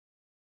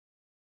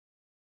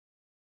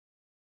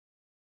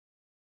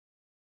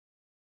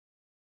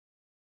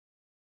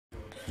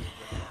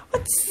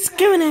What's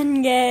going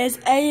on, guys?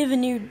 I have a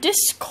new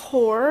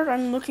Discord.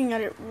 I'm looking at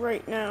it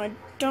right now. I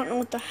don't know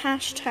what the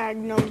hashtag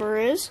number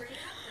is.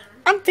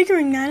 I'm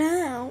figuring that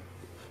out.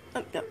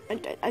 Oh, no,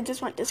 I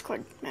just want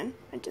Discord, man.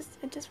 I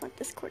just want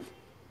Discord.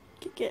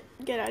 Get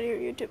out of here,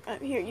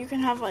 YouTube. Here, you can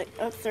have like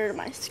a third of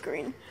my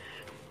screen.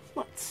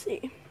 Let's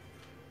see.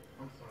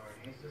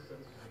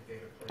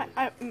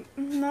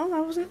 No,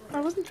 I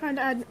wasn't trying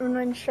to add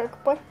Online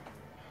Shark Boy.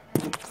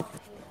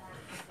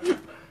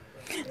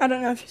 I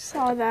don't know if you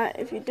saw that.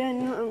 If you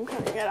didn't, I'm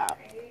cutting it out.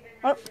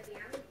 Oh.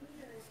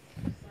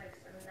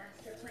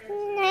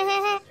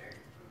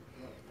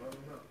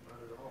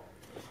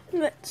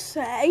 Let's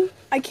say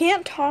I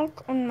can't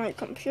talk on my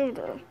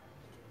computer,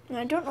 and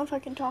I don't know if I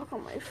can talk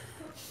on my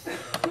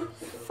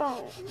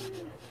phone.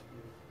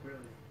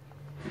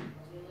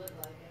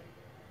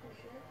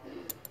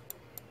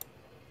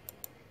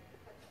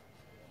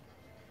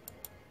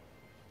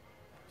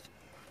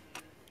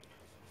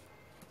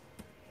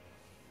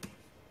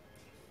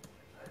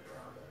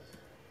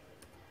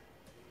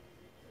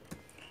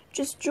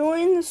 Just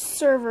join the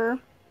server.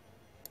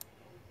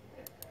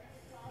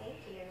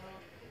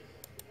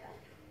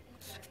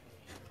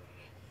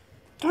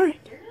 Darn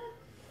it.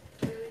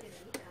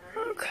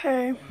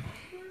 Okay.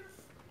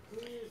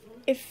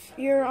 If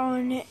you're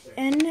on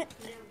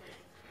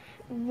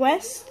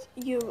West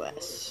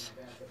US.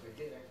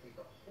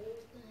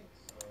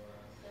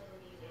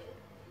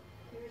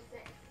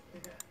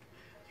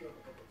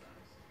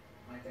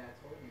 My dad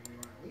told me we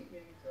weren't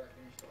leaving until I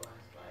finished the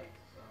last fight,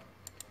 so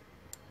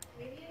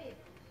maybe I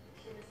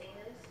shouldn't say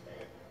this, but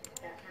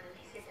that kind of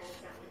makes your dad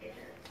sound like a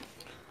jerk.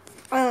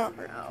 I don't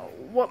know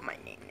what my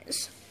name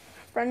is.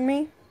 Friend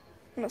me,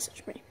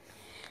 message me.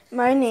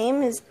 My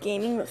name is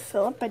Gaming with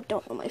Philip. I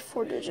don't know my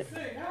 4-digit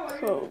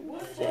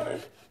code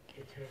thing.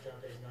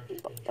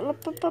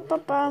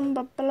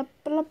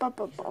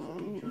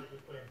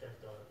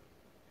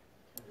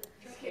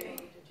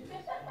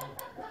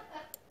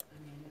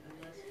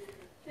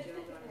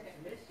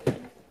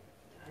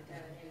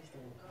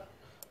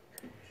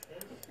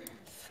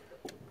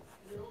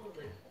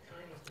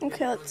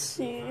 Okay, let's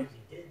see.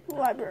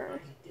 Library.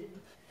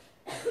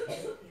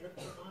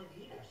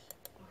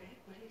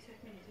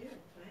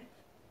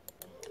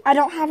 I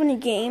don't have any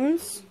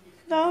games,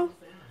 though,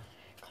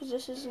 because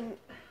this isn't... Is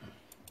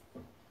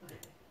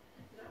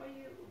that why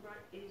you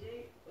brought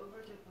AJ over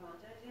to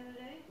apologize the other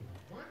day?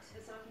 what?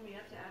 To soften me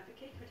up to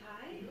advocate for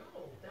Ty?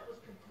 No, that was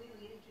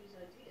completely AJ's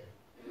idea.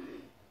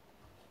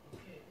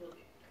 Okay, look,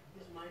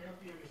 this might help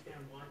you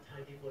understand why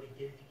Ty did what he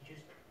did. If you could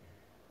just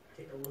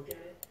take a look at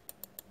it.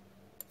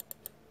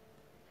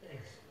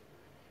 Thanks.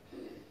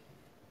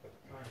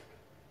 Bye.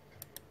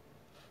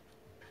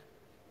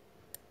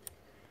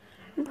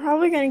 I'm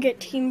probably going to get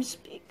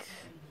TeamSpeak.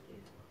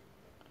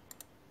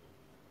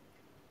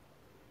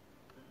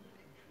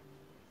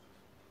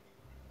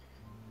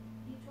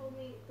 You told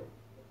me,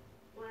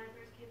 when I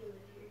first came to live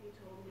here, you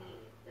told me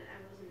that I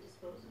wasn't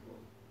disposable.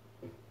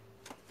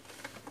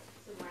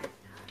 So why is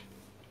Ty?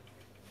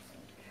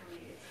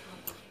 Kelly, it's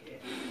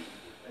complicated.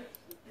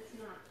 It's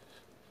not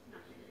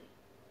really.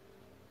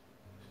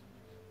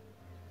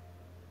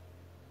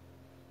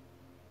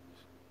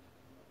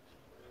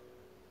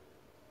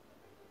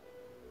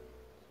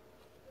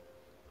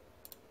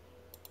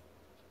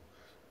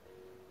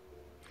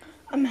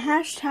 I'm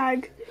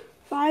hashtag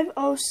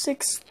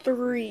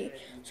 5063.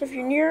 So if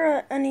you're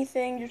near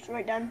anything, just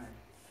write down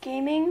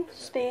gaming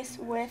space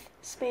with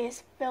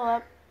space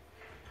Philip.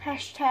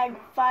 Hashtag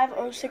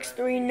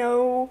 5063.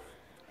 No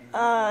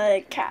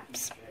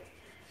caps.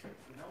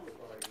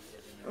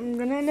 I'm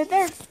gonna end it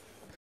there.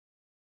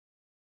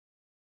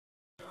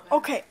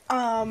 Okay,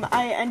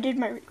 I ended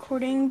my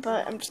recording,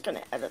 but I'm just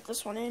gonna edit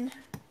this one in.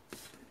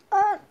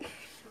 I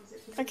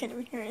can't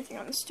even hear anything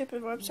on this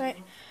stupid website.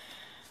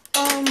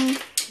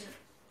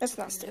 That's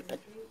not stupid.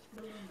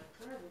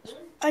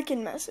 I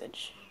can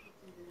message.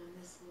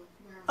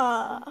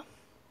 If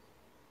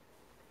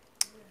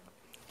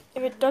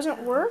it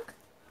doesn't work,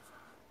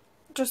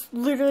 just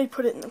literally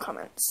put it in the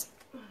comments.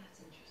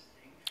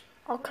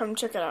 I'll come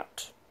check it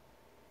out.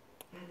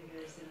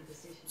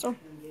 So,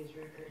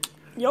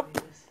 yup,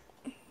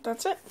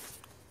 that's it.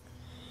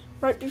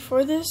 Right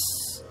before this,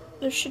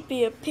 there should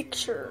be a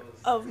picture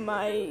of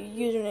my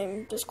username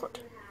in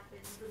Discord.